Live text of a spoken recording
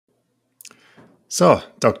So,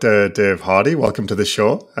 Dr. Dave Hardy, welcome to the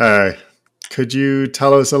show. Could you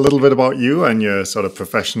tell us a little bit about you and your sort of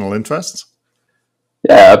professional interests?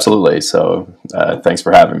 Yeah, absolutely. So thanks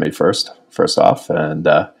for having me first off. And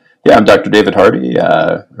yeah, I'm Dr. David Hardy,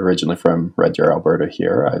 originally from Red Deer, Alberta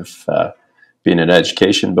here. I've been in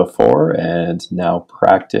education before and now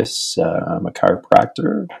practice. I'm a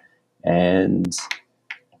chiropractor and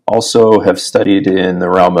also have studied in the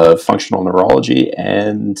realm of functional neurology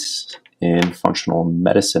and in functional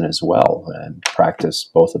medicine as well, and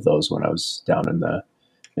practiced both of those when I was down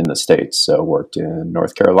in the States. So worked in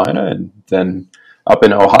North Carolina and then up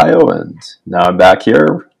in Ohio, and now I'm back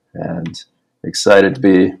here and excited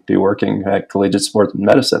to be working at Collegiate Sports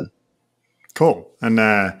Medicine. Cool. And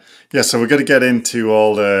yeah, so we're going to get into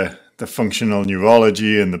all the functional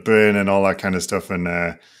neurology and the brain and all that kind of stuff,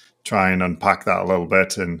 and try and unpack that a little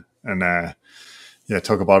bit and yeah,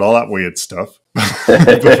 talk about all that weird stuff.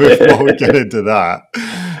 But before we get into that,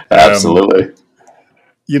 Absolutely.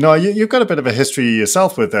 You've got a bit of a history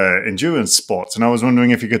yourself with endurance sports, and I was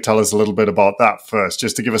wondering if you could tell us a little bit about that first,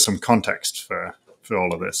 just to give us some context for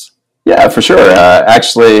all of this. Yeah, for sure.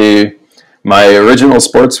 Actually, my original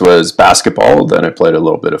sports was basketball. Then I played a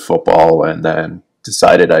little bit of football, and then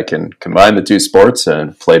decided I can combine the two sports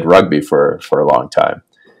and played rugby for a long time.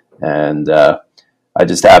 And I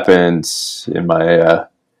just happened in my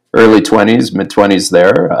early 20s, mid-20s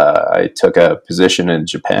there, I took a position in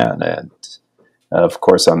Japan, and of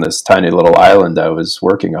course, on this tiny little island I was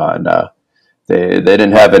working on, they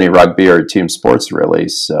didn't have any rugby or team sports really,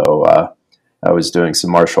 so I was doing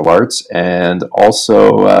some martial arts and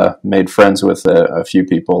also made friends with a few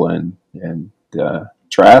people in the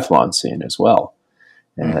triathlon scene as well.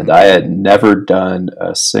 And I had never done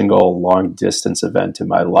a single long distance event in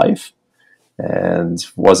my life and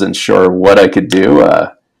wasn't sure what I could do.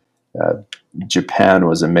 Japan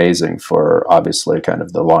was amazing for obviously kind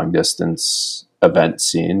of the long distance event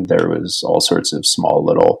scene. There was all sorts of small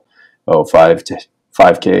little 5K,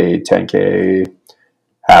 10K,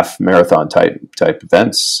 half marathon type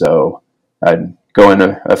events. So I'd go in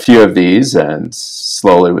a few of these and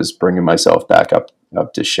slowly was bringing myself back up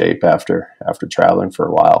to shape after traveling for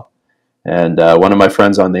a while. And one of my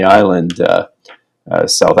friends on the island, a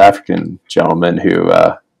South African gentleman who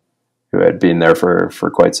had been there for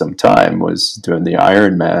quite some time, was doing the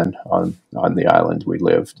Ironman on the island we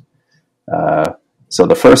lived. So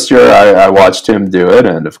the first year I watched him do it,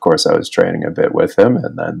 and of course I was training a bit with him.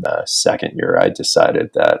 And then the second year I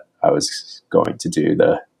decided that I was going to do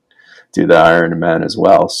the Ironman as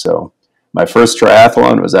well. So my first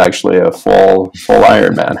triathlon was actually a full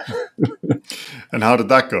Ironman. And how did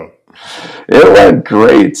that go? It went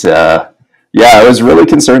great. Yeah, I was really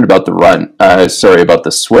concerned about the run. About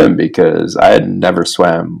the swim, because I had never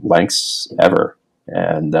swam lengths ever,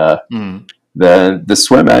 and the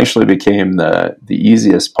swim actually became the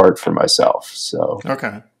easiest part for myself. So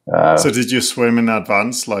okay. So did you swim in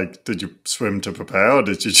advance? Like, did you swim to prepare, or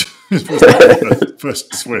did you just was that the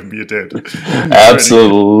first swim you did?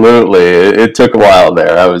 Absolutely, it took a while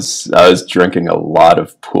there. I was drinking a lot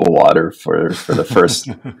of pool water for the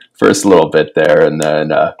first little bit there, and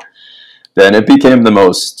then it became the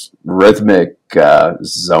most rhythmic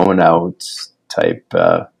zone out type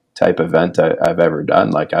event I've ever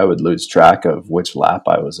done. Like, I would lose track of which lap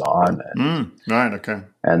I was on. And, right. Okay.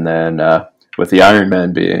 And then with the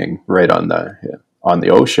Ironman being right on the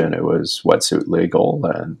ocean, it was wetsuit legal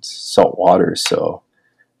and salt water, so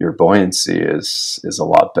your buoyancy is a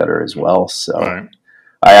lot better as well. So right.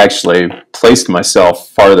 I actually placed myself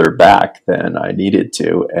farther back than I needed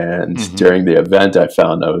to, and during the event, I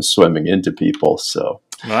found I was swimming into people. So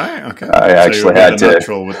right. Okay. I actually had to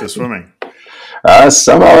natural with the swimming.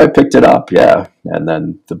 Somehow I picked it up, yeah. And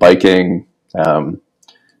then the biking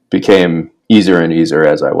became easier and easier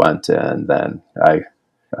as I went, and then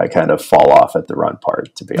I kind of fall off at the run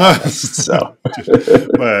part, to be honest. So,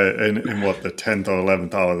 in what, the 10th or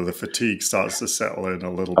 11th hour, the fatigue starts to settle in a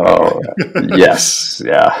little bit. Oh, yes,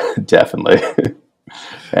 yeah, definitely.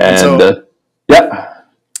 And so, yeah.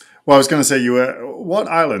 Well, I was going to say, what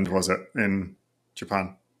island was it in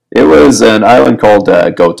Japan? It was an island called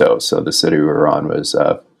Goto. So the city we were on was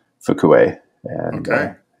Fukue. And,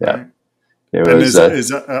 okay. Yeah. Right. It and was,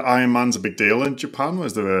 is Ironman's a big deal in Japan?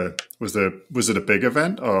 Was it a big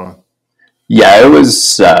event, or? Yeah, it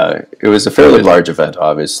was a fairly large event,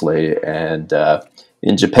 obviously, and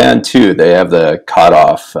in Japan too, they have the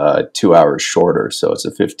cutoff 2 hours shorter, so it's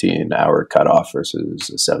a 15-hour cutoff versus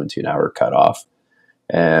a 17-hour cutoff,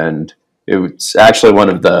 and it was actually one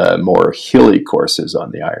of the more hilly courses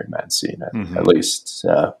on the Ironman scene, at least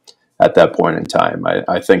at that point in time.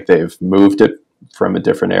 I think they've moved it from a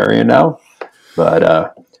different area now.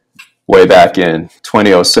 But way back in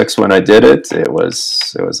 2006 when I did it, it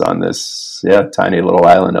was on this tiny little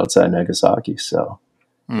island outside Nagasaki. So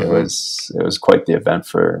it was quite the event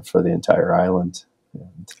for the entire island.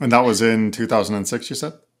 And that was in 2006, you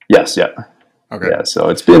said? Yes, yeah. Okay. Yeah, so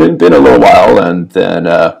it's been a little while, and then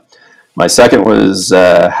my second was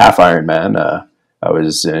half Ironman. I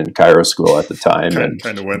was in chiro school at the time, and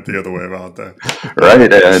kind of went the other way around there.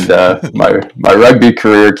 Right, and my rugby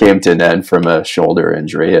career came to an end from a shoulder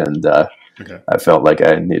injury, and I felt like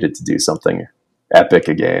I needed to do something epic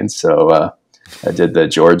again. So I did the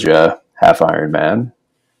Georgia half Ironman,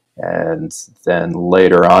 and then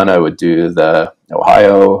later on I would do the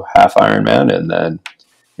Ohio half Ironman, and then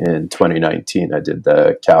in 2019 I did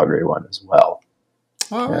the Calgary one as well.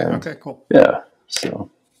 Oh, right. Okay, cool. Yeah,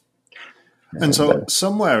 so. And so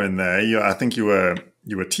somewhere in there, I think you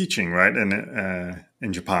were teaching, right,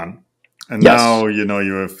 in Japan, and yes. now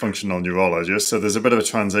you're a functional neurologist. So there's a bit of a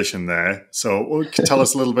transition there. So tell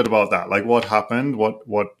us a little bit about that. Like, what happened?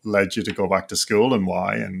 What led you to go back to school, and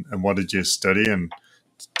why? And what did you study? And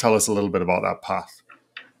tell us a little bit about that path.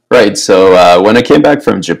 Right. So when I came back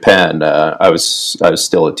from Japan, I was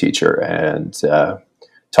still a teacher and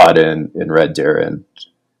taught in Red Deer, and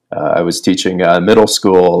I was teaching a middle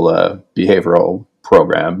school behavioral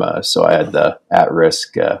program. So I had the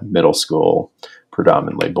at-risk middle school,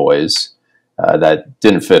 predominantly boys, that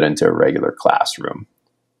didn't fit into a regular classroom.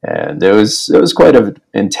 And it was quite an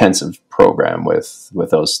intensive program with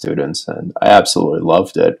those students, and I absolutely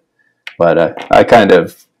loved it. But I kind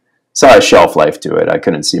of saw a shelf life to it. I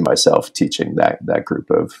couldn't see myself teaching that group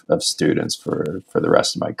of students for the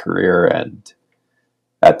rest of my career, and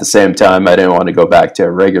at the same time, I didn't want to go back to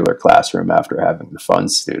a regular classroom after having the fun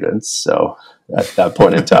students. So at that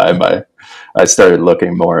point in time, I started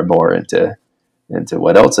looking more and more into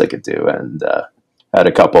what else I could do. And I had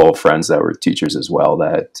a couple of friends that were teachers as well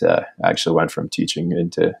that actually went from teaching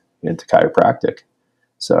into chiropractic.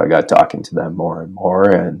 So I got talking to them more and more.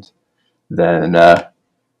 And then at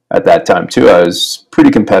that time, too, I was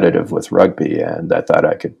pretty competitive with rugby, and I thought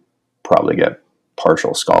I could probably get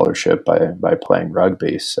partial scholarship by playing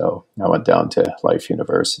rugby. So I went down to Life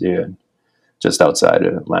University and just outside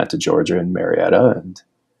of Atlanta, Georgia, in Marietta,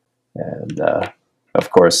 and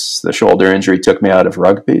of course the shoulder injury took me out of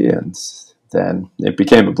rugby, and then it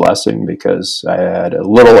became a blessing because I had a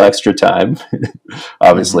little extra time.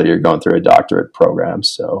 Obviously, you're going through a doctorate program,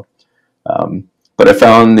 so but I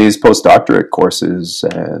found these postdoctorate courses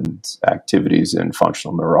and activities in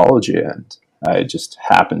functional neurology, and I just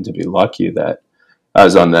happened to be lucky that I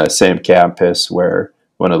was on the same campus where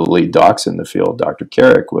one of the lead docs in the field, Dr.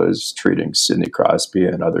 Carrick, was treating Sidney Crosby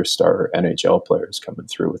and other star NHL players coming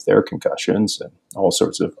through with their concussions and all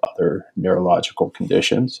sorts of other neurological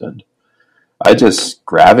conditions. And I just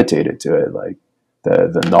gravitated to it, like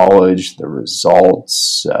the knowledge, the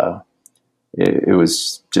results. It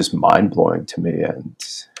was just mind-blowing to me,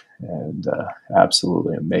 and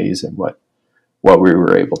absolutely amazing what we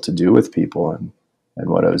were able to do with people, and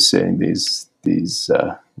what I was seeing these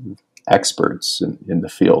experts in the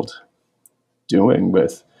field doing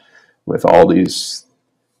with all these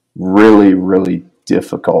really, really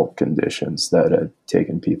difficult conditions that had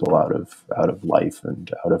taken people out of life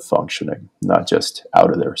and out of functioning, not just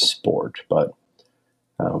out of their sport, but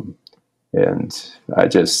and I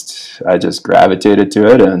just gravitated to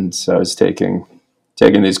it, and so I was taking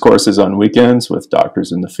these courses on weekends with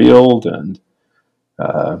doctors in the field, and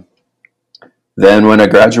then when I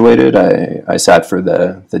graduated, I sat for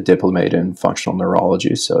the diplomate in functional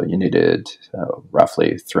neurology. So you needed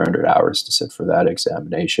roughly 300 hours to sit for that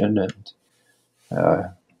examination.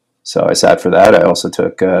 And so I sat for that. I also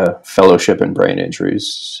took a fellowship in brain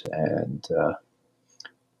injuries, and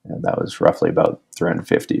that was roughly about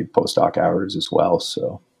 350 postdoc hours as well.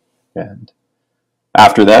 So, and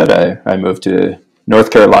after that, I moved to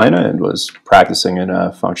North Carolina and was practicing in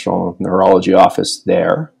a functional neurology office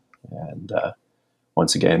there. And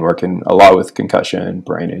once again, working a lot with concussion,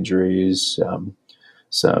 brain injuries,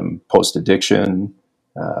 some post-addiction,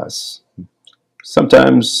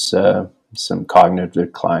 sometimes some cognitive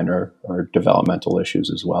decline or developmental issues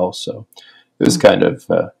as well. So it was kind of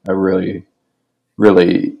a really,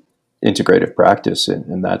 really integrative practice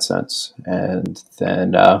in that sense. And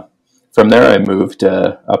then from there, I moved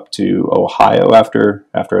up to Ohio after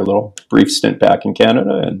a little brief stint back in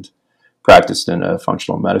Canada, and practiced in a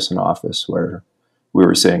functional medicine office where we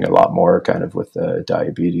were seeing a lot more kind of with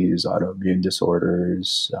diabetes, autoimmune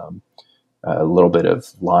disorders, a little bit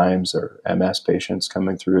of Lyme's or MS patients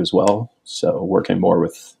coming through as well. So working more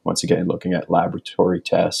with, once again, looking at laboratory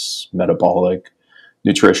tests, metabolic,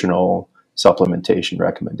 nutritional supplementation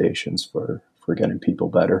recommendations for for getting people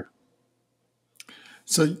better.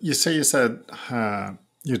 So you said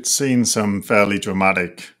you'd seen some fairly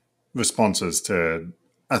dramatic responses to,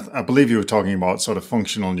 I believe you were talking about sort of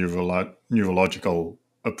functional neurological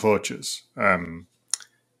approaches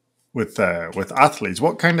with athletes.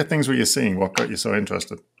 What kind of things were you seeing? What got you so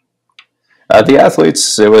interested? The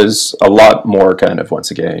athletes, it was a lot more kind of, once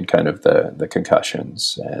again, kind of the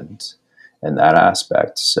concussions and that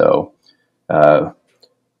aspect. So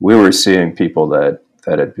we were seeing people that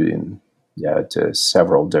had been to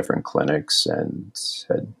several different clinics and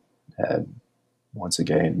had once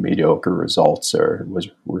again mediocre results, or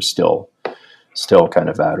were still kind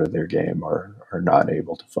of out of their game, or not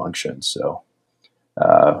able to function. So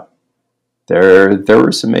there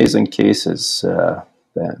were some amazing cases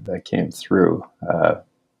that came through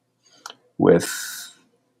with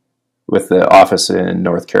the office in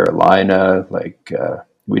North Carolina. Like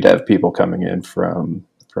we'd have people coming in from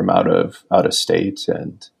out of state,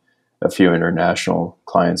 and a few international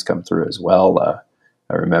clients come through as well.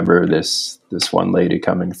 I remember this one lady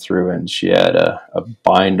coming through, and she had a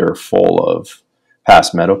binder full of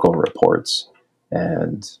past medical reports.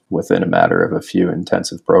 And within a matter of a few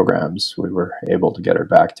intensive programs, we were able to get her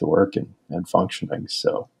back to work and functioning.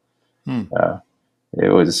 So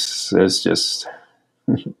it was just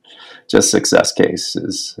success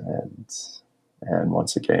cases, and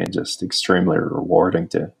once again, just extremely rewarding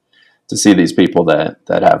to see these people that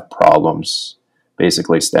have problems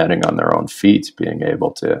basically standing on their own feet, being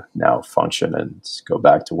able to now function and go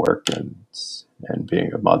back to work, and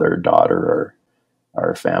being a mother, daughter,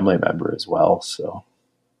 or a family member as well. So,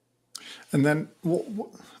 and then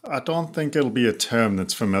I don't think it'll be a term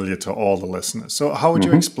that's familiar to all the listeners. So how would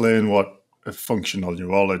you explain what a functional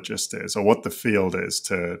neurologist is, or what the field is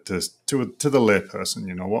to the layperson?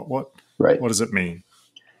 You know, what does it mean?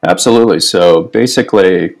 Absolutely. So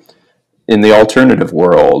basically, in the alternative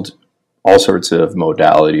world, all sorts of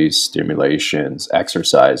modalities, stimulations,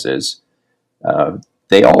 exercises,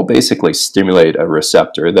 they all basically stimulate a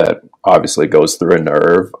receptor that obviously goes through a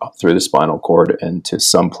nerve, through the spinal cord, and to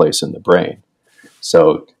some place in the brain.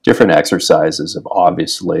 So different exercises have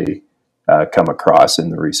obviously come across in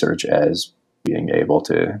the research as being able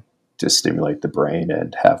to stimulate the brain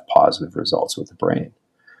and have positive results with the brain.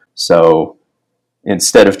 So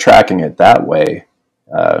instead of tracking it that way,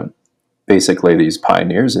 basically these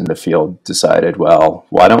pioneers in the field decided, well,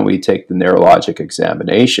 why don't we take the neurologic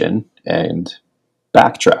examination and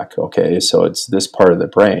backtrack? Okay, so it's this part of the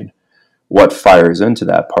brain. What fires into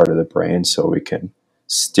that part of the brain, so we can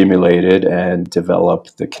stimulate it and develop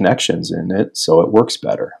the connections in it so it works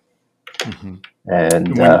better.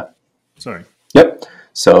 And sorry. Yep.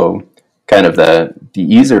 So kind of the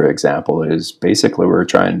easier example is basically we're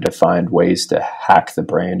trying to find ways to hack the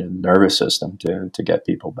brain and nervous system to get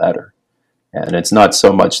people better. And it's not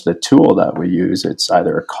so much the tool that we use, it's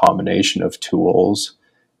either a combination of tools,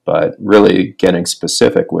 but really getting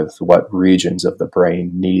specific with what regions of the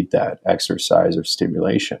brain need that exercise or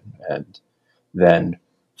stimulation, and then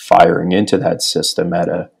firing into that system at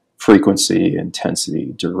a frequency,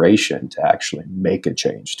 intensity, duration to actually make a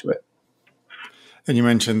change to it. And you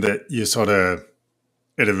mentioned that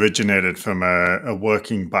it originated from a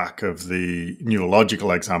working back of the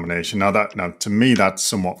neurological examination. Now to me, that's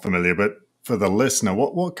somewhat familiar, but for the listener,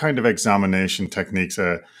 what kind of examination techniques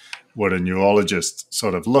would a neurologist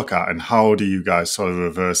sort of look at, and how do you guys sort of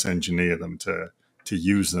reverse engineer them to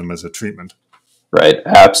use them as a treatment? Right,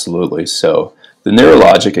 absolutely. So the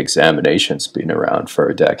neurologic examination's been around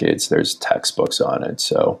for decades. There's textbooks on it.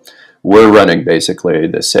 So we're running basically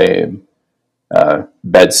the same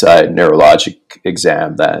bedside neurologic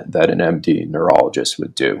exam that an MD neurologist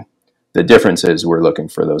would do. The difference is we're looking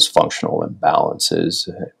for those functional imbalances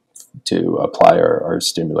to apply our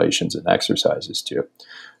stimulations and exercises to.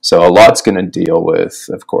 So a lot's going to deal with,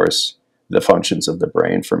 of course, the functions of the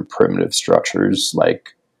brain, from primitive structures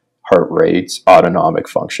like heart rate, autonomic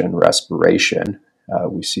function, respiration.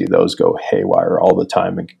 We see those go haywire all the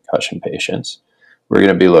time in concussion patients. We're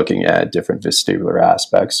going to be looking at different vestibular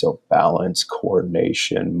aspects, so balance,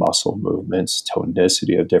 coordination, muscle movements,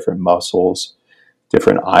 tonicity of different muscles,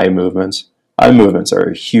 different eye movements. Eye movements are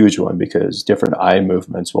a huge one because different eye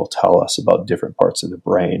movements will tell us about different parts of the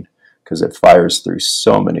brain because it fires through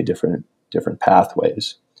so many different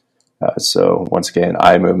pathways. So once again,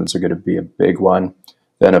 eye movements are going to be a big one.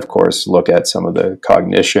 Then, of course, look at some of the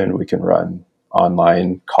cognition. We can run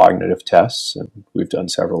online cognitive tests, and we've done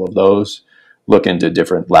several of those. Look into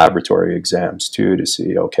different laboratory exams too to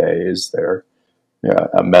see, okay, is there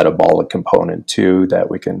a metabolic component too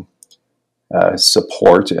that we can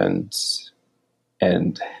support and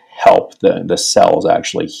help the cells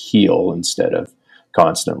actually heal instead of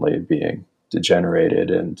constantly being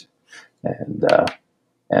degenerated and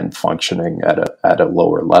functioning at a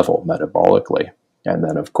lower level metabolically. And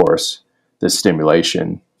then, of course, the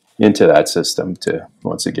stimulation into that system to,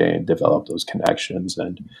 once again, develop those connections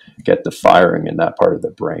and get the firing in that part of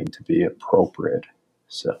the brain to be appropriate.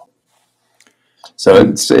 So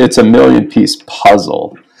it's a million-piece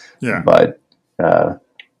puzzle. Yeah. But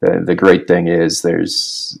the great thing is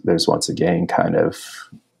there's once again kind of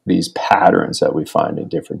these patterns that we find in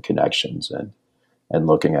different connections, and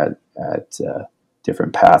looking at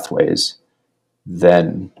different pathways,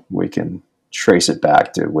 then we can trace it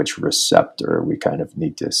back to which receptor we kind of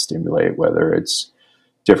need to stimulate, whether it's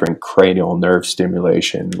different cranial nerve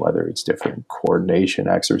stimulation, whether it's different coordination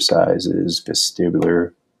exercises,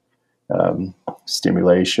 vestibular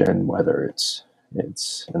stimulation, whether it's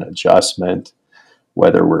an adjustment,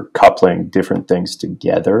 whether we're coupling different things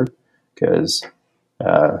together, because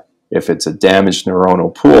if it's a damaged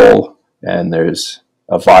neuronal pool and there's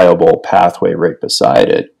a viable pathway right beside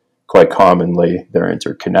it, quite commonly they're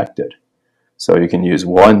interconnected. So you can use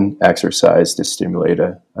one exercise to stimulate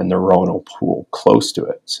a neuronal pool close to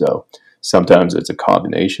it. So sometimes it's a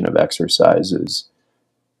combination of exercises,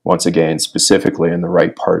 once again, specifically in the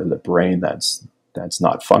right part of the brain that's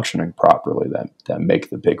not functioning properly, that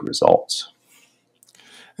make the big results.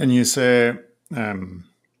 And you say, you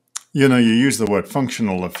use the word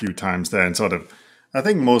functional a few times there, and sort of, I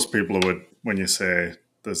think most people would, when you say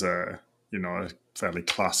there's a fairly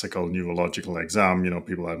classical neurological exam,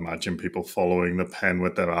 people, I imagine people following the pen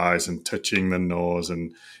with their eyes and touching the nose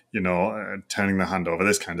and, turning the hand over,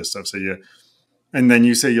 this kind of stuff. And then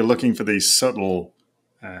you say you're looking for these subtle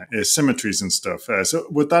asymmetries and stuff. So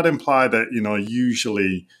would that imply that,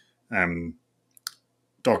 usually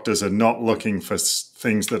doctors are not looking for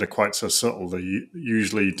things that are quite so subtle? They're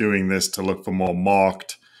usually doing this to look for more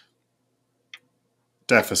marked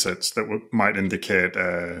deficits that might indicate,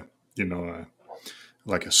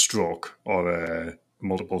 like a stroke or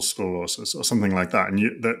multiple sclerosis or something like that. And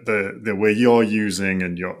the way you're using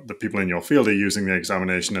and the people in your field are using the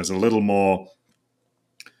examination is a little more.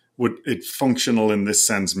 Would it functional in this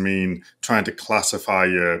sense mean trying to classify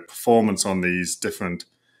your performance on these different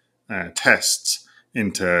tests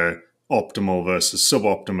into optimal versus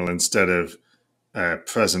suboptimal instead of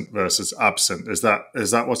present versus absent? Is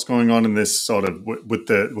that what's going on in this sort of with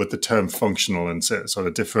the term functional, and sort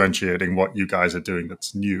of differentiating what you guys are doing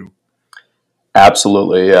that's new?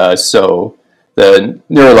 Absolutely. So the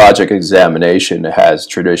neurologic examination has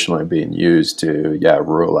traditionally been used to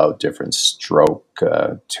rule out different stroke,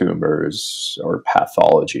 tumors, or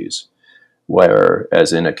pathologies.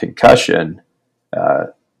 Whereas in a concussion,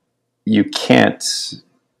 you can't.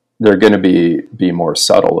 They're going to be more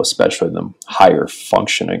subtle, especially the higher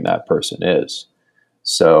functioning that person is.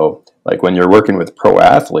 So, like when you're working with pro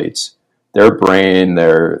athletes, their brain,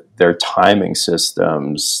 their timing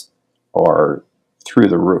systems are through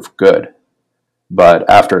the roof good. But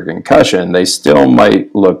after a concussion, they still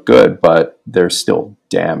might look good, but they're still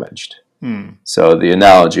damaged. So the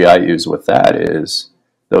analogy I use with that is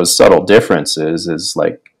those subtle differences is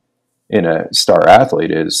like in a star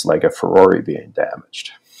athlete is like a Ferrari being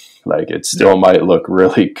damaged. Like it still might look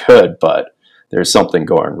really good, but there's something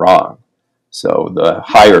going wrong. So the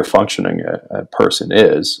higher functioning a person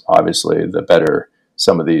is, obviously, the better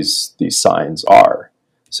some of these signs are.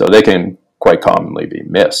 So they can quite commonly be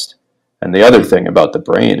missed. And the other thing about the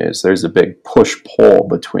brain is there's a big push-pull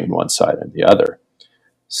between one side and the other.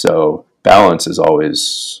 So balance is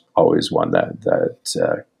always one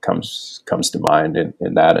that comes to mind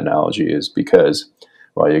in that analogy, is because,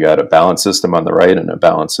 well, you got a balance system on the right and a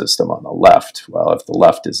balance system on the left. Well, if the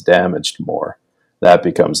left is damaged more, that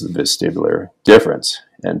becomes the vestibular difference.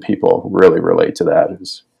 And people really relate to that.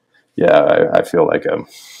 I feel like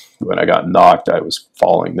when I got knocked, I was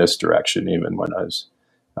falling this direction even when I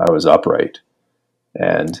was upright.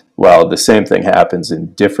 And well, the same thing happens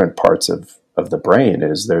in different parts of the brain.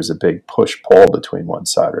 Is there's a big push-pull between one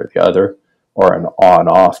side or the other, or an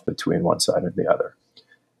on-off between one side and the other.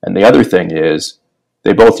 And the other thing is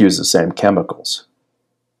they both use the same chemicals.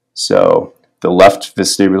 So the left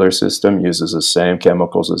vestibular system uses the same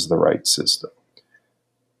chemicals as the right system.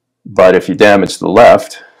 But if you damage the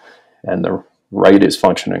left and the right is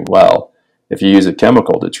functioning well, if you use a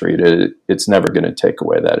chemical to treat it, it's never going to take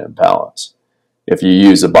away that imbalance. If you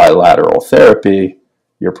use a bilateral therapy,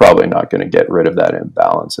 you're probably not going to get rid of that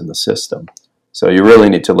imbalance in the system. So you really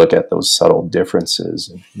need to look at those subtle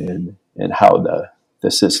differences in how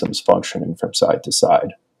the system's functioning from side to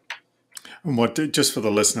side. And just for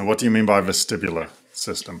the listener, what do you mean by vestibular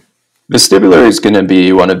system? Vestibular is going to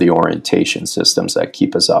be one of the orientation systems that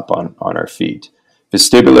keep us up on our feet.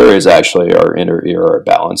 Vestibular is actually our inner ear, our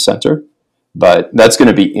balance center, but that's going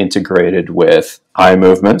to be integrated with eye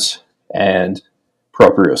movements and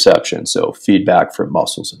proprioception, so feedback from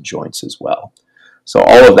muscles and joints as well. So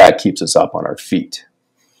all of that keeps us up on our feet.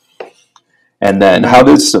 And then how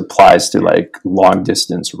this applies to like long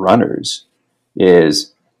distance runners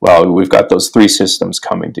is, well, we've got those three systems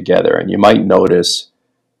coming together, and you might notice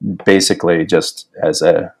basically just as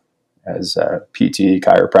a PT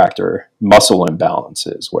chiropractor, muscle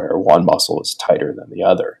imbalances where one muscle is tighter than the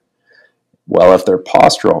other. Well, if they're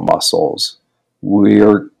postural muscles,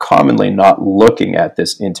 we're commonly not looking at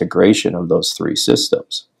this integration of those three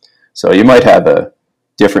systems. So you might have a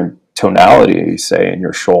different tonality, say, in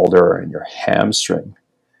your shoulder or in your hamstring,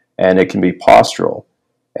 and it can be postural.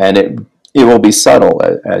 And it will be subtle,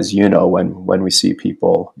 as you know, when we see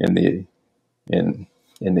people in the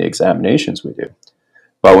examinations we do.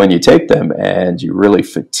 But when you take them and you really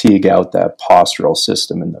fatigue out that postural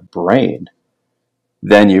system in the brain,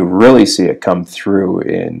 then you really see it come through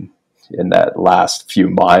in that last few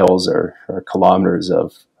miles or kilometers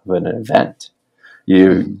of an event.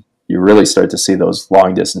 You really start to see those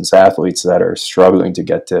long distance athletes that are struggling to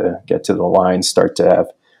get to the line start to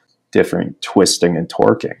have different twisting and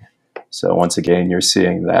torquing. So once again, you're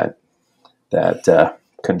seeing that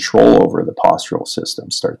control over the postural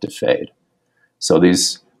system start to fade. So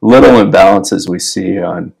these little imbalances we see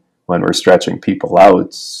when we're stretching people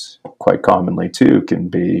out, quite commonly too, can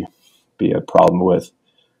be a problem with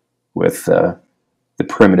the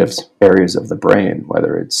primitive areas of the brain,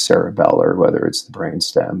 whether it's cerebellar, whether it's the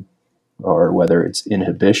brainstem, or whether it's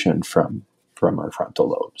inhibition from our frontal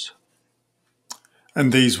lobes.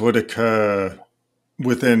 And these would occur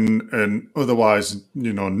within an otherwise,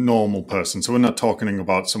 normal person. So we're not talking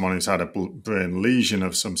about someone who's had a brain lesion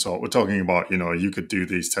of some sort. We're talking about, you could do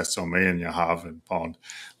these tests on me and you have and found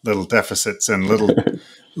little deficits and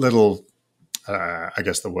little, I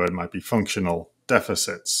guess the word might be functional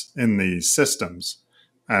deficits in these systems.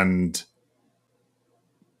 And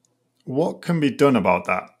what can be done about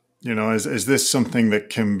that? Is this something that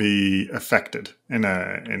can be affected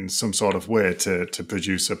in some sort of way to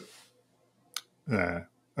produce a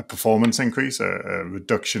performance increase, a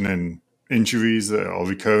reduction in injuries or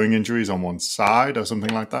recurring injuries on one side or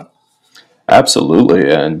something like that?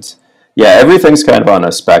 Absolutely. And yeah, everything's kind of on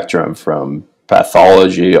a spectrum from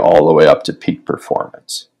pathology all the way up to peak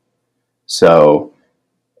performance. So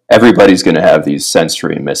everybody's going to have these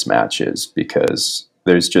sensory mismatches because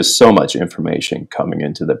there's just so much information coming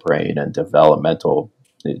into the brain, and developmental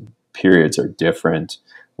periods are different.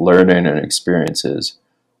 Learning and experiences,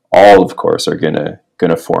 all of course, are going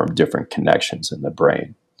to form different connections in the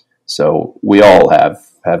brain. So we all have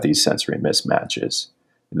these sensory mismatches.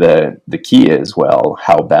 The key is, well,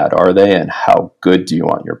 how bad are they and how good do you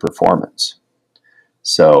want your performance?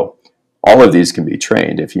 So all of these can be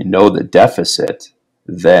trained. If you know the deficit,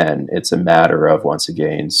 then it's a matter of, once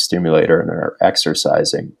again, stimulator and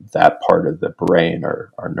exercising that part of the brain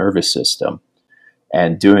or our nervous system,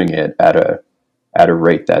 and doing it at a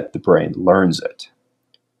rate that the brain learns it.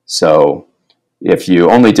 So if you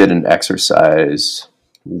only did an exercise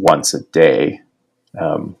once a day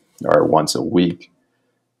or once a week,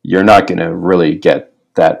 you're not going to really get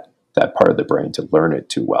that part of the brain to learn it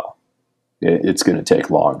too well. It's going to take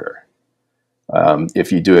longer.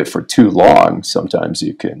 If you do it for too long, sometimes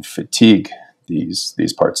you can fatigue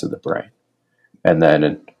these parts of the brain. And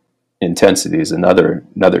then intensity is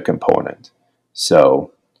another component.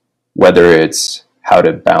 So whether it's how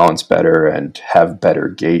to balance better and have better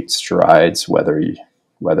gait strides, whether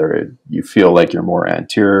you feel like you're more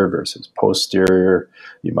anterior versus posterior,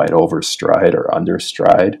 you might overstride or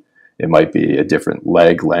understride. It might be a different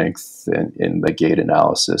leg length in the gait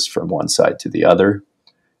analysis from one side to the other.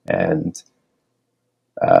 And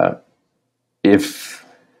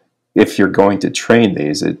if you're going to train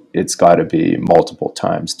these, it's got to be multiple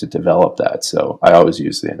times to develop that. So I always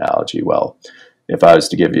use the analogy, well, if I was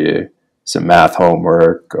to give you some math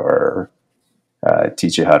homework or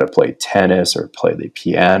teach you how to play tennis or play the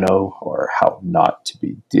piano or how not to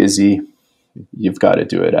be dizzy, you've got to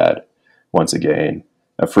do it at, once again,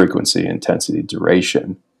 a frequency, intensity,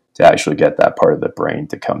 duration to actually get that part of the brain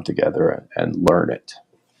to come together and learn it.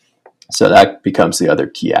 So that becomes the other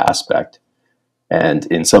key aspect. And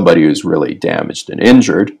in somebody who's really damaged and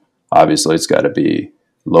injured, obviously it's got to be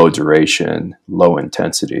low duration, low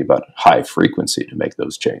intensity, but high frequency to make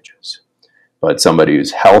those changes. But somebody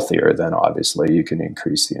who's healthier, then obviously you can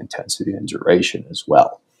increase the intensity and duration as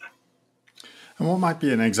well. And what might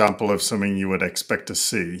be an example of something you would expect to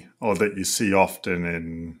see or that you see often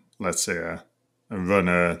in let's say a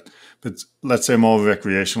runner, but let's say more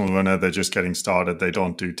recreational runner, they're just getting started, they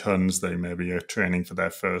don't do tons, they maybe are training for their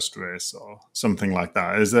first race or something like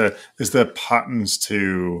that. Is there patterns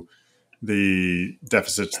to the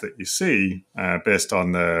deficits that you see based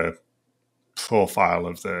on the profile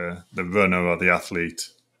of the runner or the athlete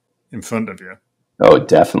in front of you? Oh,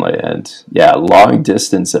 definitely. And yeah, long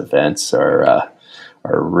distance events are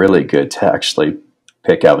really good to actually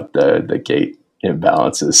pick out the gait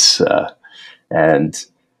imbalances. And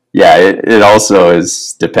yeah, it also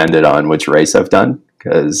is dependent on which race I've done,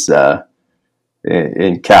 because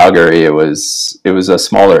in Calgary it was a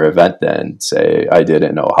smaller event than say I did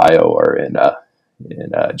in Ohio or in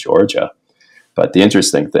Georgia. But the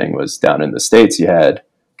interesting thing was down in the States, you had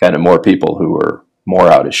kind of more people who were more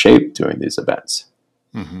out of shape doing these events.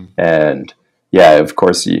 Mm-hmm. And yeah, of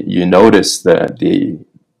course, you notice the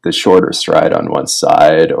shorter stride on one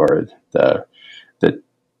side, or the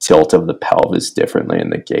tilt of the pelvis differently in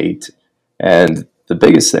the gait. And the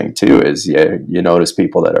biggest thing too is you notice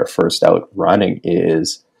people that are first out running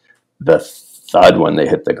is the thud when they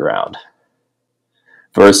hit the ground.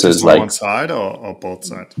 Versus just on like one side or both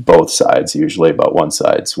sides? Both sides usually, but one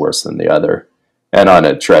side's worse than the other. And on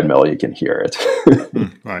a treadmill, you can hear it.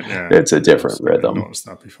 Right, yeah. It's a different rhythm. I noticed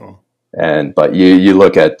that before. But you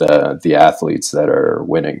look at the athletes that are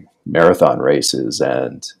winning marathon races,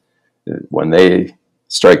 and when they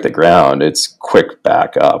strike the ground, it's quick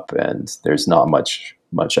back up, and there's not much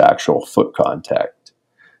actual foot contact.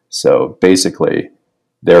 So basically,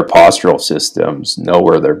 their postural systems know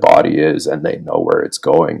where their body is, and they know where it's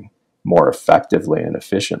going more effectively and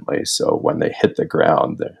efficiently. So when they hit the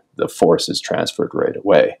ground, the force is transferred right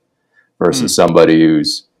away. Versus somebody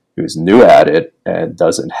who's new at it and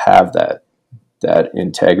doesn't have that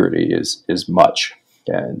integrity is much.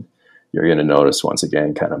 And you're going to notice once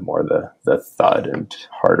again kind of more the thud and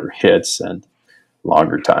harder hits and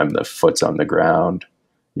longer time the foot's on the ground.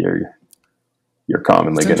 You're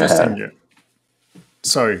commonly going to have. Yeah.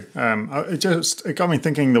 Sorry, it got me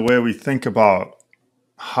thinking the way we think about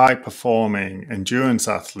high performing endurance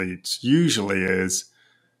athletes usually is,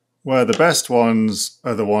 well, the best ones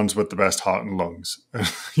are the ones with the best heart and lungs.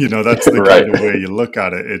 That's the Right. kind of way you look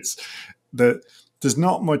at it. It's that there's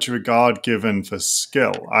not much regard given for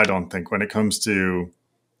skill, I don't think, when it comes to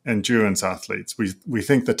endurance athletes. We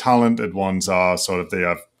think the talented ones are sort of, they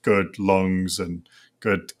have good lungs and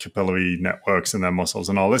good capillary networks in their muscles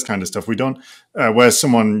and all this kind of stuff. We don't, whereas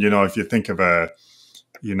someone, if you think of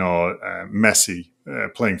Messi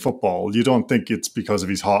playing football, you don't think it's because of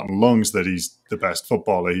his heart and lungs that he's the best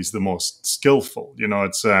footballer. He's the most skillful.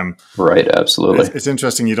 It's right. Absolutely. It's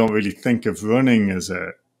interesting. You don't really think of running as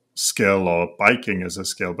a skill or biking as a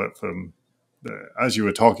skill, but as you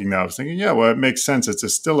were talking there, I was thinking, yeah, well, it makes sense.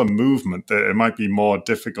 It's still a movement that it might be more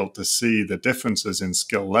difficult to see the differences in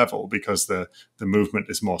skill level because the movement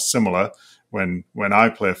is more similar. When I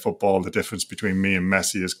play football, the difference between me and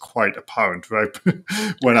Messi is quite apparent, right?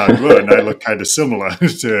 When I run, I look kind of similar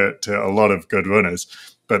to a lot of good runners,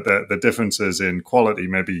 but the differences in quality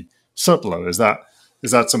may be subtler. Is that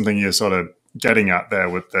something you're sort of getting at there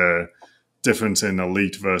with the difference in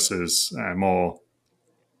elite versus more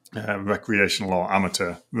recreational or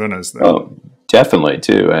amateur runners there? Oh, definitely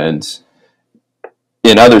too. And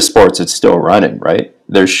in other sports, it's still running, right?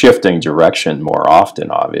 They're shifting direction more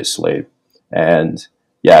often, obviously. And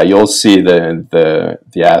yeah, you'll see the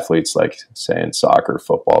athletes, like say in soccer,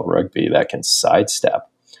 football, rugby, that can sidestep.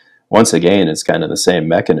 Once again, it's kind of the same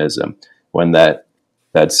mechanism. When that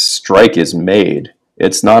strike is made,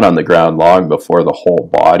 it's not on the ground long before the whole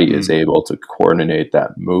body is able to coordinate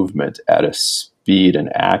that movement at a speed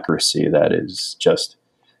and accuracy that is just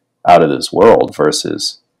out of this world,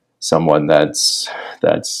 versus someone that's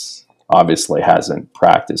obviously hasn't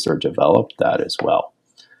practiced or developed that as well.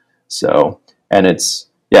 So, and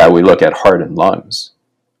we look at heart and lungs.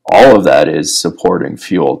 All of that is supporting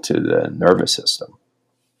fuel to the nervous system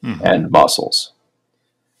and muscles.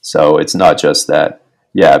 So it's not just that,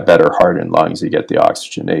 better heart and lungs, you get the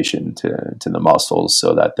oxygenation to the muscles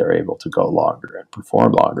so that they're able to go longer and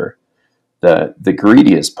perform longer. The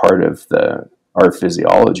greediest part of our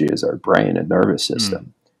physiology is our brain and nervous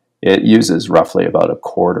system. It uses roughly about a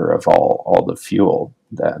quarter of all the fuel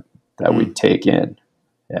that we take in.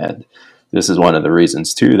 And this is one of the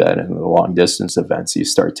reasons too that in the long distance events you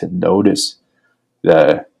start to notice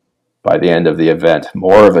by the end of the event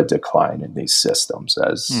more of a decline in these systems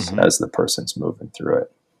as the person's moving through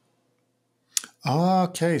it.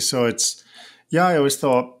 Okay, so it's Yeah, I always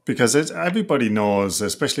thought because everybody knows,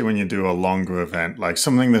 especially when you do a longer event, like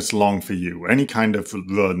something that's long for you, any kind of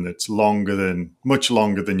run that's much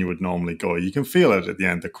longer than you would normally go, you can feel it at the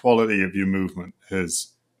end. The quality of your movement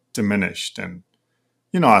has diminished. And,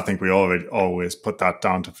 I think we already always put that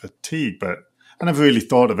down to fatigue, but I never really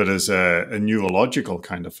thought of it as a neurological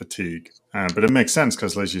kind of fatigue. But it makes sense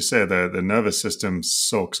because, as you say, the nervous system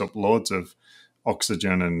soaks up loads of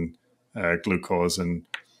oxygen and glucose, and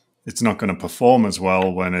it's not going to perform as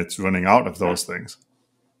well when it's running out of those things.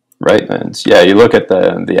 Right. And yeah, you look at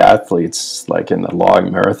the athletes like in the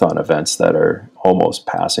long marathon events that are almost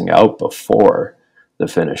passing out before the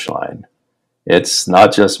finish line. It's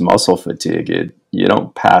not just muscle fatigue. You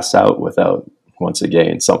don't pass out without, once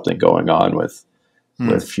again, something going on with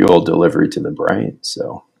fuel delivery to the brain.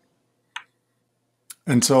 So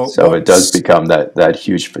it does become that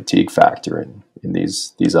huge fatigue factor in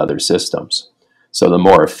these other systems. So the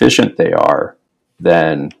more efficient they are,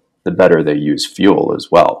 then the better they use fuel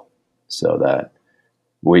as well. So that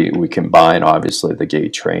we combine obviously the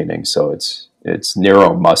gait training. So it's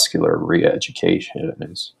neuromuscular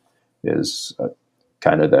re-education is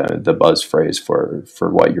kind of the buzz phrase for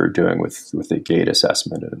what you're doing with the gait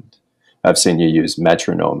assessment. And I've seen you use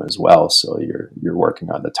metronome as well. So you're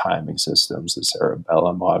working on the timing systems, the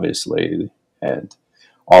cerebellum, obviously, and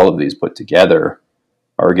all of these put together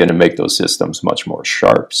are going to make those systems much more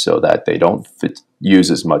sharp so that they don't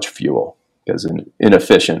use as much fuel, because an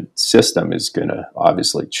inefficient system is going to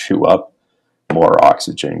obviously chew up more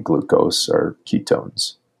oxygen, glucose, or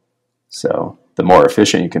ketones. So the more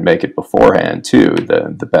efficient you can make it beforehand too,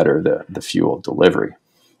 the better the fuel delivery.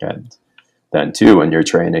 And then too, when you're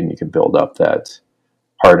training, you can build up that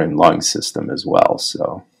heart and lung system as well.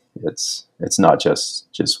 So it's not just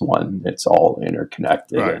one, it's all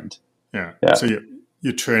interconnected. Right. And yeah. So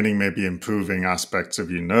you're training maybe improving aspects of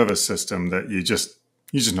your nervous system that you're just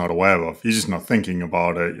not aware of. You're just not thinking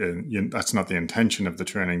about it. And that's not the intention of the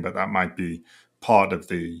training, but that might be part of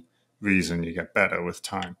the reason you get better with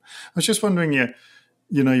time. I was just wondering, you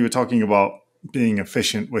were talking about being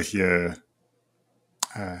efficient with your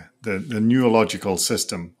the neurological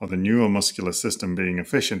system or the neuromuscular system being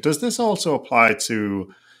efficient. Does this also apply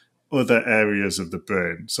to other areas of the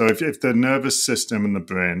brain? So if the nervous system and the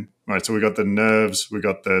brain, right, so we got the nerves, we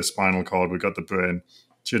got the spinal cord, we got the brain,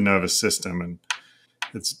 it's your nervous system, and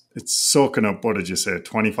it's soaking up, what did you say,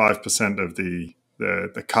 25% of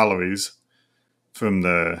the calories from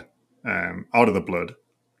the out of the blood.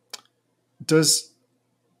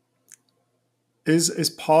 Is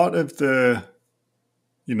part of the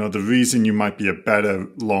the reason you might be a better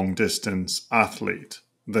long distance athlete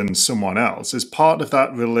than someone else, is part of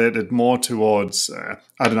that related more towards I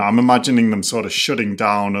don't know, I'm imagining them sort of shutting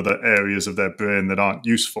down other areas of their brain that aren't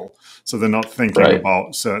useful, so they're not thinking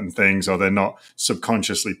about certain things, or they're not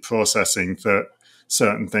subconsciously processing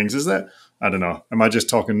certain things. Is that, I don't know, am I just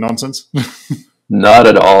talking nonsense? Not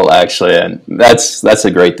at all, actually. And that's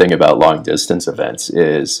a great thing about long distance events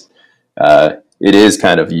is it is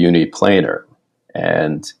kind of uniplanar.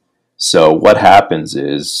 And so what happens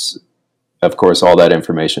is, of course, all that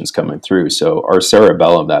information is coming through. So our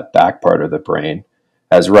cerebellum, that back part of the brain,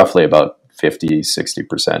 has roughly about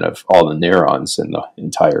 50-60% of all the neurons in the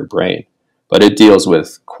entire brain. But it deals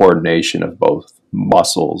with coordination of both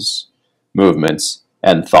muscles, movements,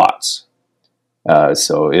 and thoughts.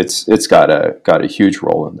 So it's got a huge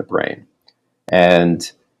role in the brain.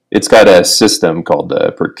 And it's got a system called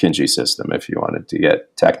the Purkinje system, if you wanted to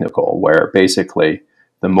get technical, where basically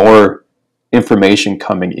the more information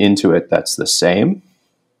coming into it that's the same,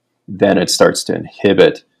 then it starts to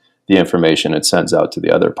inhibit the information it sends out to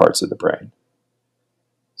the other parts of the brain.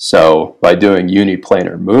 So by doing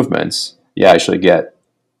uniplanar movements, you actually get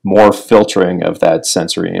more filtering of that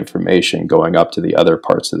sensory information going up to the other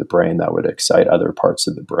parts of the brain that would excite other parts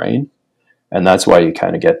of the brain. And that's why you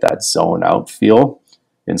kind of get that zone out feel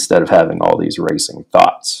instead of having all these racing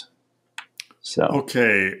thoughts. So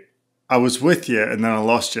okay, I was with you and then I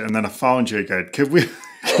lost you and then I found you again. Could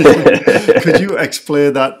you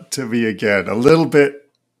explain that to me again a little bit,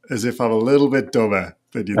 as if I'm a little bit dumber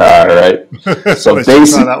than you think? All right. So let's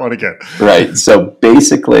try that one again. Right. So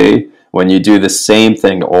basically, when you do the same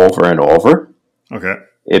thing over and over, okay,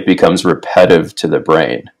 it becomes repetitive to the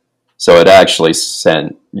brain. So it actually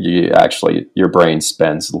your brain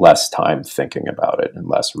spends less time thinking about it and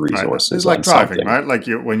less resources. Right. It's like driving, something. Right? Like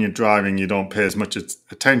when you're driving, you don't pay as much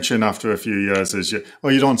attention after a few years as you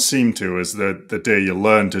don't seem to, as the day you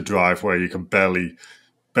learn to drive, where you can barely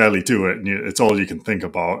do it, and it's all you can think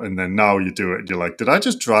about. And then now you do it, and you're like, did I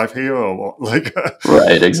just drive here or what? Like,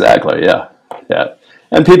 right? Exactly. Yeah.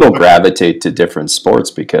 And people gravitate to different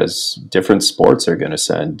sports because different sports are going to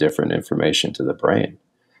send different information to the brain.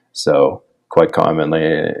 So quite commonly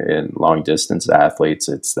in long distance athletes,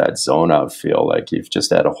 it's that zone out feel, like you've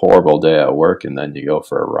just had a horrible day at work and then you go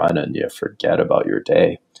for a run and you forget about your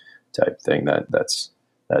day type thing.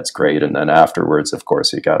 That's great. And then afterwards, of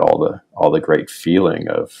course, you got all the great feeling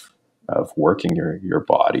of working your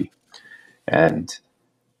body. And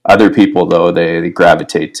other people, though, they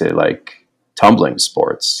gravitate to like tumbling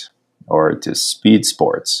sports or to speed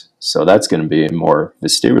sports. So that's going to be more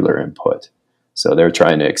vestibular input. So they're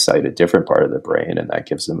trying to excite a different part of the brain, and that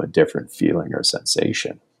gives them a different feeling or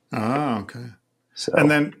sensation. Ah, okay. So, and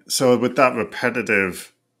then, so with that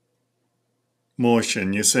repetitive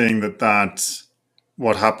motion, you're saying that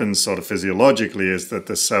what happens sort of physiologically is that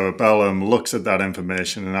the cerebellum looks at that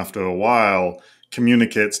information and after a while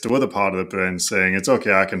communicates to other part of the brain saying, it's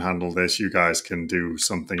okay, I can handle this, you guys can do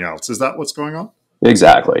something else. Is that what's going on?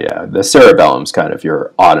 Exactly, yeah. The cerebellum's kind of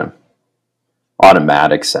your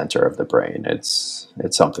automatic center of the brain. It's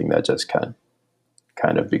something that just kind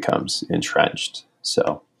of becomes entrenched.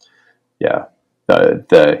 So yeah,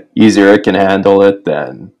 the easier it can handle it,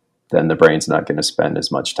 then the brain's not going to spend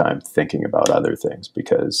as much time thinking about other things,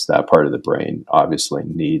 because that part of the brain obviously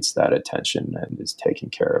needs that attention and is taking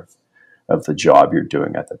care of the job you're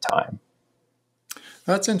doing at the time.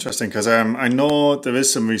 That's interesting, because I know there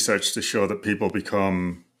is some research to show that people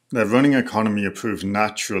their running economy improves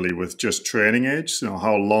naturally with just training age. You know,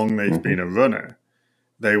 how long they've been a runner,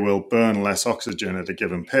 they will burn less oxygen at a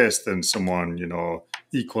given pace than someone, you know,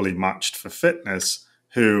 equally matched for fitness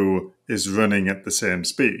who is running at the same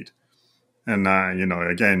speed. And, you know,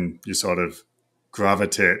 again, you sort of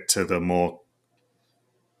gravitate to the more,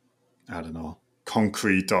 I don't know,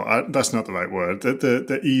 concrete, or that's not the right word,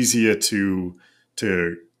 the easier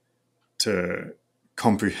to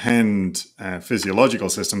comprehend physiological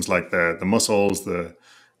systems like the muscles, the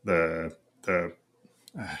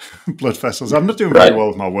blood vessels. I'm not doing very well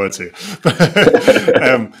with my words here.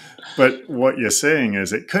 But what you're saying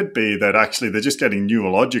is it could be that actually they're just getting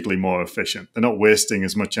neurologically more efficient. They're not wasting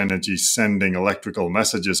as much energy sending electrical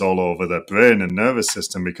messages all over their brain and nervous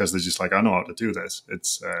system, because they're just like, I know how to do this.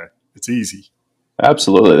 It's easy.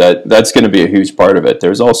 Absolutely. That's going to be a huge part of it.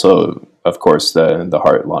 There's also, of course, the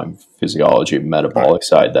heart-lung physiology, metabolic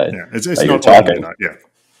side that, it's that you're not talking.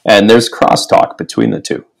 And there's crosstalk between the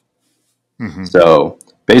two. Mm-hmm. So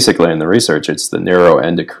basically in the research, it's the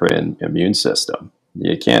neuroendocrine immune system.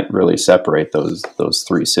 You can't really separate those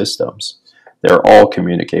three systems. They're all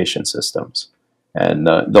communication systems. And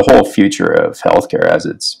the whole future of healthcare as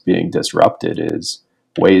it's being disrupted is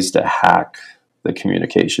ways to hack the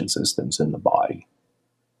communication systems in the body.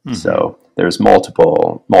 Mm-hmm. So there's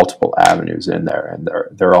multiple avenues in there, and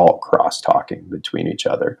they're all cross-talking between each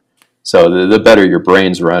other. So the better your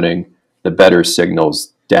brain's running, the better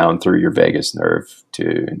signals down through your vagus nerve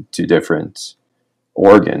to different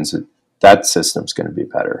organs, that system's going to be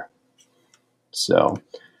better. So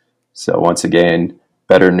once again,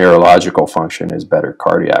 better neurological function is better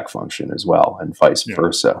cardiac function as well, and vice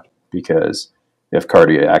versa. Because if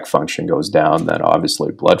cardiac function goes down, then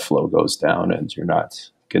obviously blood flow goes down, and you're not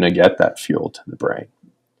going to get that fuel to the brain.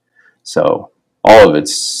 So all of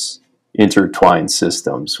it's intertwined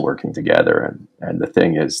systems working together, and the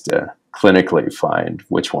thing is to clinically find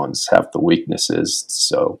which ones have the weaknesses.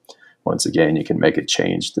 So once again, you can make a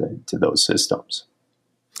change to those systems.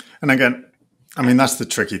 And again, I mean, that's the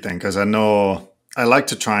tricky thing, because I know I like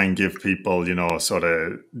to try and give people, you know, sort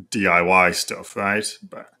of DIY stuff, right?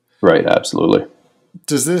 Right, absolutely.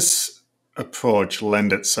 Does this approach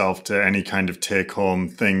lend itself to any kind of take-home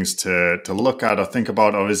things to look at or think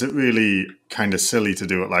about, or is it really kind of silly to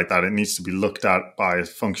do it like that? It needs to be looked at by a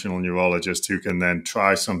functional neurologist who can then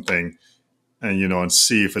try something and, you know, and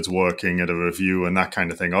see if it's working at a review and that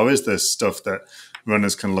kind of thing? Or is this stuff that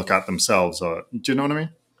runners can look at themselves? Or do you know what I mean?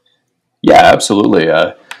 Yeah, absolutely.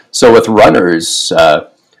 So with runners,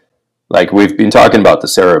 like we've been talking about the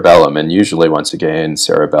cerebellum, and usually, once again,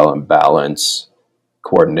 cerebellum balance,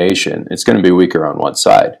 coordination, it's going to be weaker on one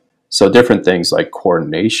side. So different things like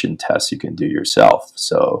coordination tests you can do yourself.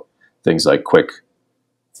 So things like quick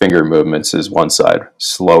finger movements is one side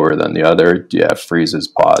slower than the other. Do you have freezes,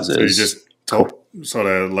 pauses? So you just sort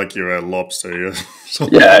of like you're a lobster.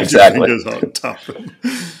 Yeah, exactly. On top.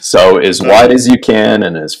 So as wide as you can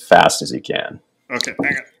and as fast as you can. Okay,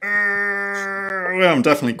 hang on. Well, I'm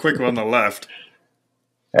definitely quicker on the left.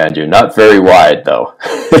 And you're not very wide, though.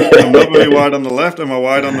 I'm not very wide on the left. Am I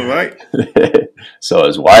wide on the right? So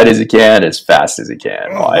as wide as you can, as fast as you can.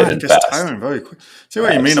 Oh, wide man, and fast. Tiring very quick. See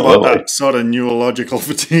what you mean about that sort of neurological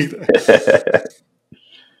fatigue?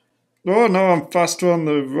 Oh no, I'm faster on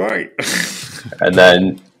the right. And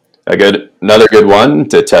then another good one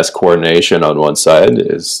to test coordination on one side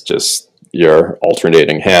is just your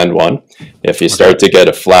alternating hand one. If you Okay. start to get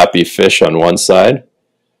a flappy fish on one side,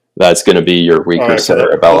 that's going to be your All weaker right, for the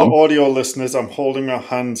cerebellum. audio listeners, I'm holding my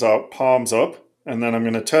hands out, palms up, and then I'm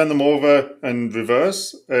going to turn them over and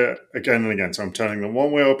reverse again and again. So I'm turning them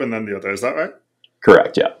one way up and then the other. Is that right?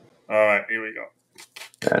 Correct, yeah. All right, here we go.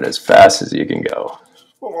 And as fast as you can go.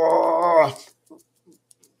 Oh.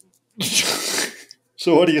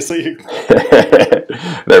 So what do you see?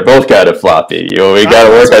 They're both kind of floppy. We got to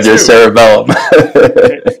work on your cerebellum.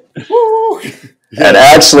 And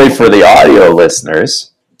actually, for the audio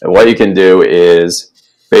listeners, what you can do is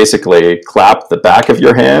basically clap the back of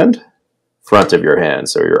your hand, front of your hand.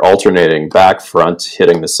 So you're alternating back, front,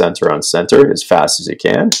 hitting the center on center as fast as you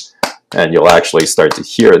can. And you'll actually start to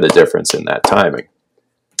hear the difference in that timing.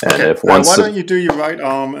 And okay. if once why don't you do your right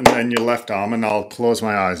arm and then your left arm, and I'll close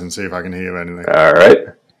my eyes and see if I can hear anything. All right.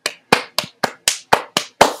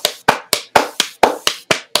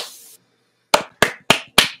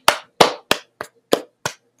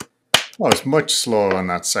 Oh, it's much slower on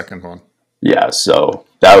that second one. Yeah, so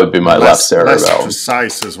that would be my left cerebellum. Less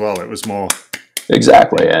precise as well. It was more...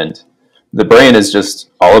 Exactly, and the brain is just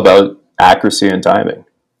all about accuracy and timing.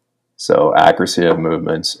 So accuracy of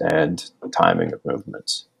movements and timing of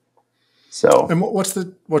movements. So, and what's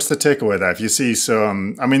the takeaway there? If you see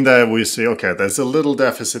some, I mean, there we see, okay, there's a little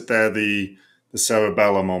deficit there. The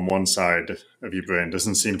cerebellum on one side of your brain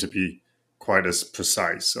doesn't seem to be quite as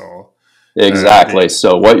precise. Or exactly.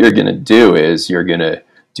 So what you're going to do is you're going to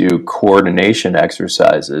do coordination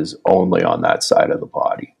exercises only on that side of the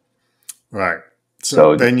body. Right.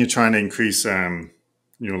 So then you're trying to increase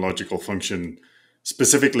neurological function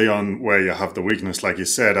specifically on where you have the weakness, like you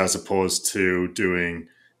said, as opposed to doing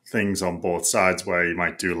things on both sides where you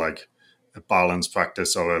might do like a balance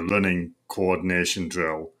practice or a running coordination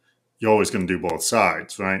drill. You're always going to do both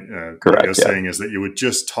sides, right? Correct. What you're saying is that you would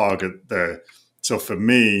just target the... So for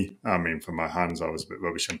me, I mean, for my hands, I was a bit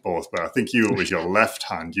rubbish in both, but I think it was your left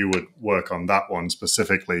hand. You would work on that one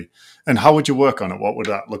specifically. And how would you work on it? What would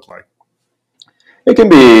that look like? It can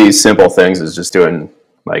be simple things as just doing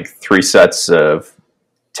like 3 sets of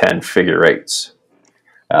 10 figure eights.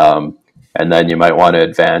 And then you might want to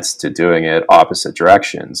advance to doing it opposite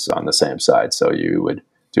directions on the same side. So you would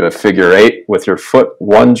do a figure 8 with your foot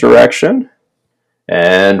one direction,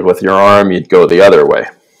 and with your arm, you'd go the other way.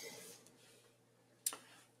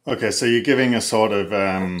 Okay, so you're giving a sort of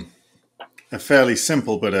a fairly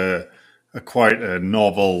simple but a quite a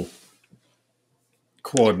novel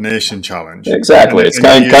coordination challenge. Exactly. It's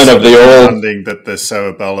kind of the old... understanding that the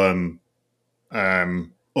cerebellum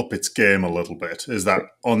up its game a little bit. Is that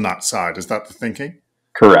on that side? Is that the thinking?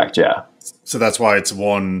 Correct, yeah. So that's why it's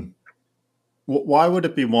one... Why would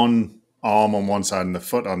it be one arm on one side and the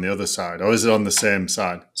foot on the other side? Or is it on the same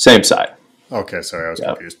side? Same side. Okay, sorry, I was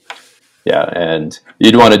confused. Yeah, and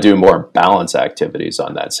you'd want to do more balance activities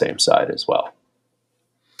on that same side as well.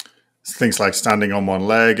 Things like standing on one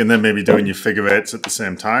leg and then maybe doing your figure eights at the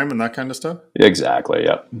same time and that kind of stuff? Exactly,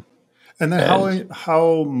 yep. And then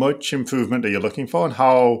how much improvement are you looking for? And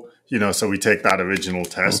how, so we take that original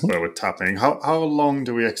test where we're tapping. How long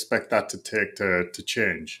do we expect that to take to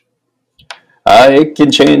change? It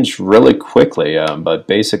can change really quickly, but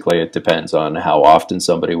basically it depends on how often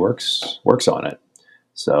somebody works on it.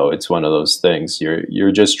 So it's one of those things.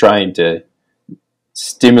 You're just trying to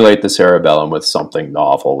stimulate the cerebellum with something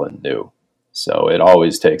novel and new. So it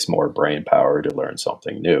always takes more brain power to learn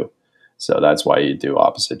something new. So that's why you do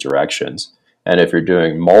opposite directions. And if you're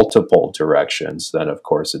doing multiple directions, then of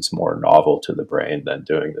course it's more novel to the brain than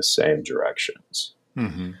doing the same directions.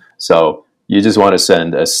 Mm-hmm. So you just want to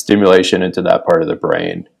send a stimulation into that part of the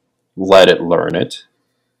brain, let it learn it,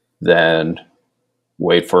 then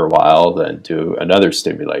wait for a while, then do another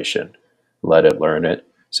stimulation, let it learn it.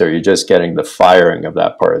 So you're just getting the firing of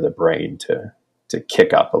that part of the brain to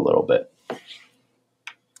kick up a little bit.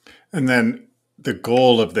 And then the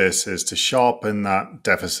goal of this is to sharpen that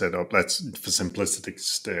deficit up. Let's, for simplicity's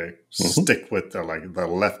sake, stick with the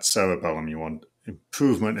left cerebellum. You want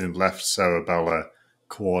improvement in left cerebellar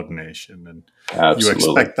coordination. And Absolutely.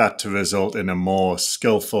 You expect that to result in a more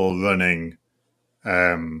skillful running,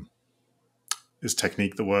 is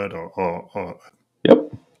technique the word? Or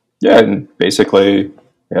Yep. Yeah, and basically,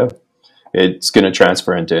 yeah, it's going to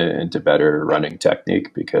transfer into better running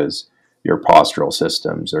technique because your postural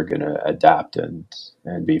systems are going to adapt and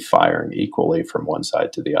be firing equally from one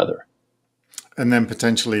side to the other. And then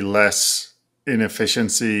potentially less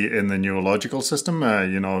inefficiency in the neurological system,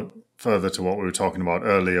 further to what we were talking about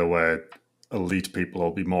earlier, where elite people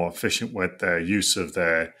will be more efficient with their use of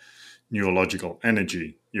their neurological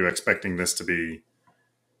energy. You're expecting this to be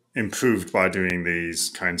improved by doing these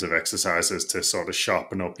kinds of exercises to sort of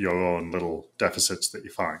sharpen up your own little deficits that you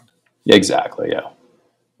find. Exactly, yeah.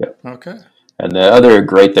 Yep. Okay. And the other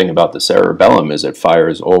great thing about the cerebellum is it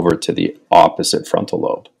fires over to the opposite frontal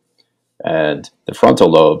lobe. And the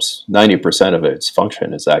frontal lobes, 90% of its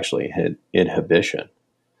function is actually inhibition.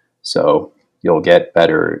 So you'll get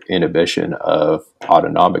better inhibition of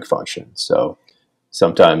autonomic function. So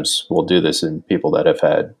sometimes we'll do this in people that have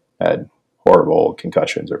had horrible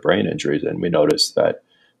concussions or brain injuries, and we notice that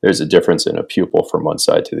there's a difference in a pupil from one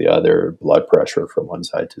side to the other, blood pressure from one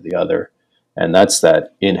side to the other, and that's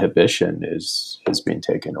that inhibition is being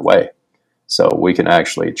taken away. So we can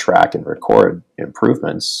actually track and record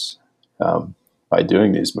improvements by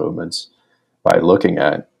doing these movements, by looking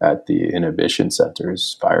at the inhibition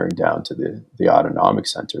centers firing down to the autonomic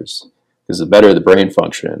centers. Because the better the brain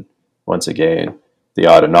function, once again, the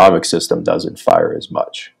autonomic system doesn't fire as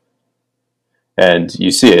much. And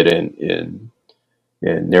you see it in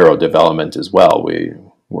neurodevelopment as well.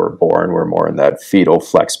 We're born, we're more in that fetal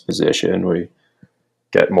flex position. We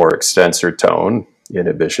get more extensor tone,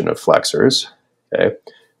 inhibition of flexors. Okay,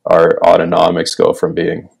 our autonomics go from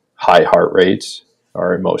being high heart rate,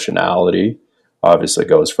 our emotionality obviously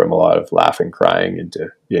goes from a lot of laughing, crying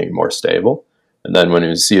into being more stable. And then when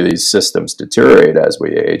we see these systems deteriorate as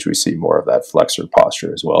we age, we see more of that flexor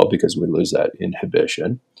posture as well, because we lose that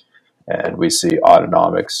inhibition. And we see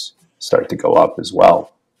autonomics start to go up as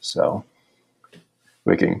well. So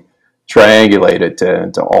we can triangulate it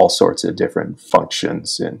into all sorts of different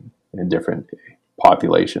functions in different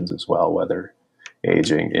populations as well, whether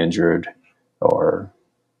aging, injured, or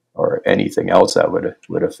anything else that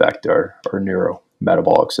would affect our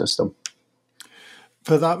neurometabolic system.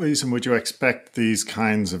 For that reason, would you expect these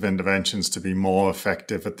kinds of interventions to be more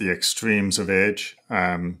effective at the extremes of age,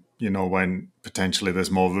 when potentially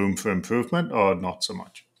there's more room for improvement, or not so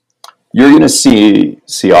much? You're going to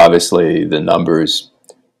see obviously the numbers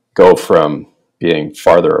go from being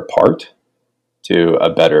farther apart to a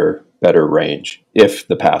better range if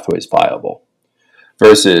the pathway is viable,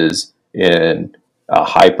 versus in a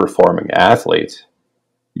high-performing athlete,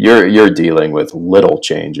 you're dealing with little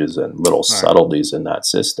changes and little subtleties in that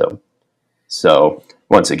system. So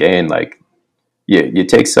once again, like you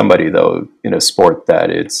take somebody though in a sport that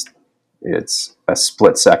it's a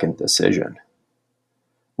split-second decision.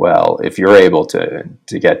 Well, if you're able to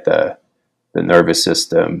get the nervous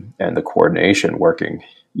system and the coordination working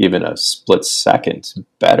even a split second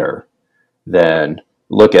better, then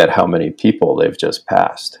look at how many people they've just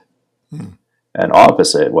passed. And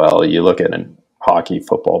opposite, well, you look at a hockey,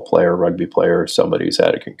 football player, rugby player, somebody who's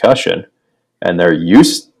had a concussion, and they're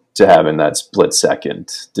used to having that split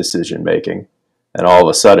second decision making, and all of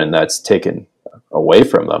a sudden that's taken away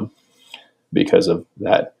from them because of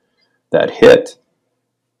that hit,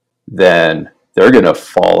 then they're going to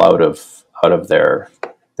fall out of their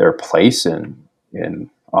place in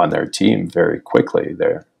on their team very quickly.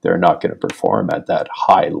 They're not going to perform at that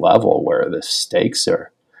high level where the stakes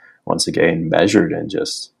are once again measured in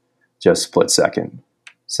just split second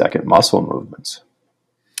muscle movements.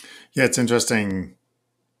 Yeah, it's interesting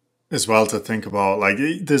as well to think about, like,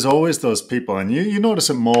 there's always those people, and you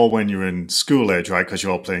notice it more when you're in school age, right? Because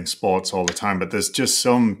you're all playing sports all the time, but there's just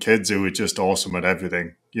some kids who are just awesome at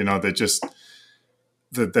everything. They're just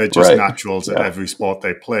right. Naturals at every sport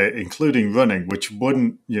they play, including running, which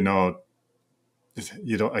wouldn't, you don't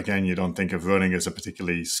think of running as a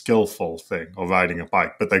particularly skillful thing, or riding a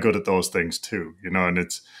bike, but they're good at those things too, and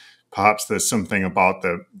it's perhaps there's something about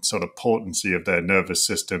the sort of potency of their nervous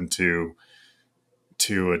system to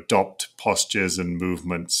adopt postures and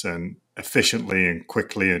movements and efficiently and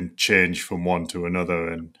quickly and change from one to another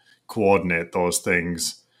and coordinate those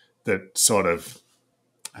things that sort of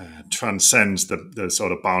transcends the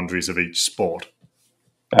sort of boundaries of each sport.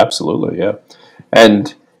 Absolutely, yeah.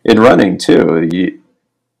 And in running too,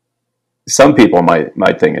 some people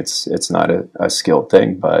might think it's not a skilled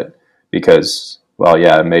thing, but because, well,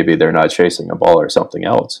 yeah, maybe they're not chasing a ball or something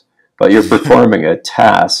else, but you're performing a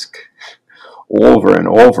task over and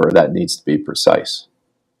over that needs to be precise.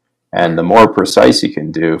 And the more precise you can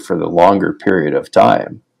do for the longer period of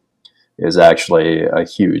time is actually a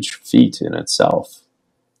huge feat in itself.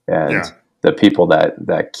 And the people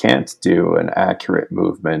that can't do an accurate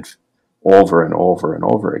movement over and over and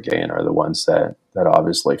over again are the ones that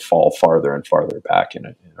obviously fall farther and farther back in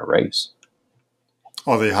a race.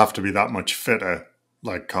 Or they have to be that much fitter,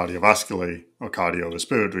 like cardiovascularly or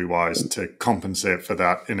cardiorespiratory wise, to compensate for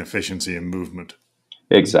that inefficiency in movement.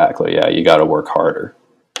 Exactly, yeah. You got to work harder.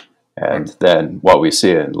 And then what we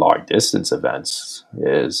see in long distance events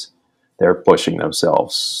is they're pushing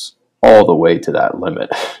themselves all the way to that limit.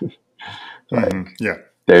 Yeah.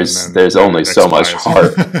 There's only so much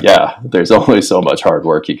there's only so much hard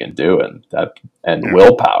work you can do, and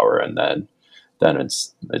willpower, and then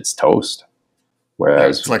it's toast.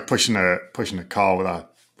 Whereas it's like pushing a car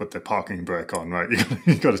with the parking brake on, right?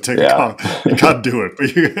 You got to take the car. You can't do it,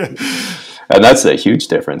 but and that's a huge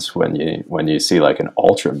difference when you see like an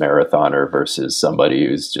ultra marathoner versus somebody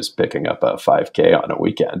who's just picking up a 5K on a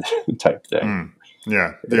weekend type thing.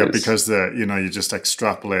 Because you just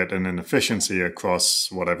extrapolate an efficiency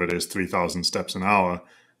across whatever it is, 3,000 steps an hour.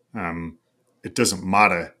 It doesn't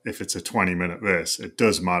matter if it's a 20-minute race. It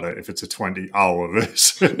does matter if it's a 20-hour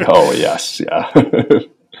race. Oh yes, yeah,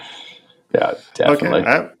 yeah, definitely.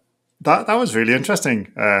 Okay. That was really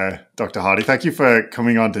interesting, Dr. Hardy. Thank you for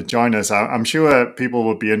coming on to join us. I'm sure people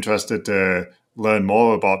would be interested to learn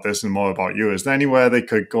more about this and more about you. Is there anywhere they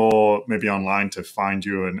could go maybe online to find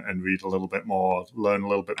you and read a little bit more, learn a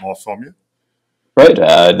little bit more from you? Right.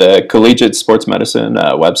 The Collegiate Sports Medicine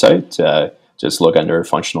website, just look under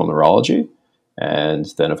Functional Neurology. And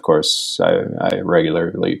then, of course, I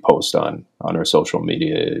regularly post on our social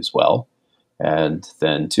media as well. And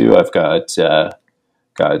then, too, I've got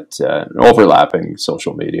an overlapping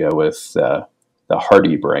social media with the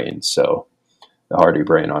Hardy Brain. So the Hardy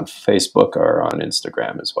Brain on Facebook or on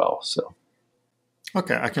Instagram as well. So,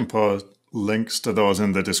 okay, I can post links to those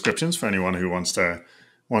in the descriptions for anyone who wants to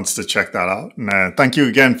check that out. And thank you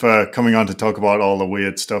again for coming on to talk about all the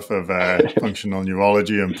weird stuff of functional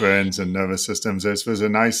neurology and brains and nervous systems. This was a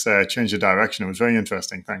nice change of direction. It was very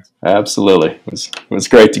interesting. Thanks. Absolutely. It was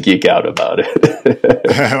great to geek out about it.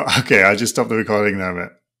 Okay, I just stopped the recording there, mate.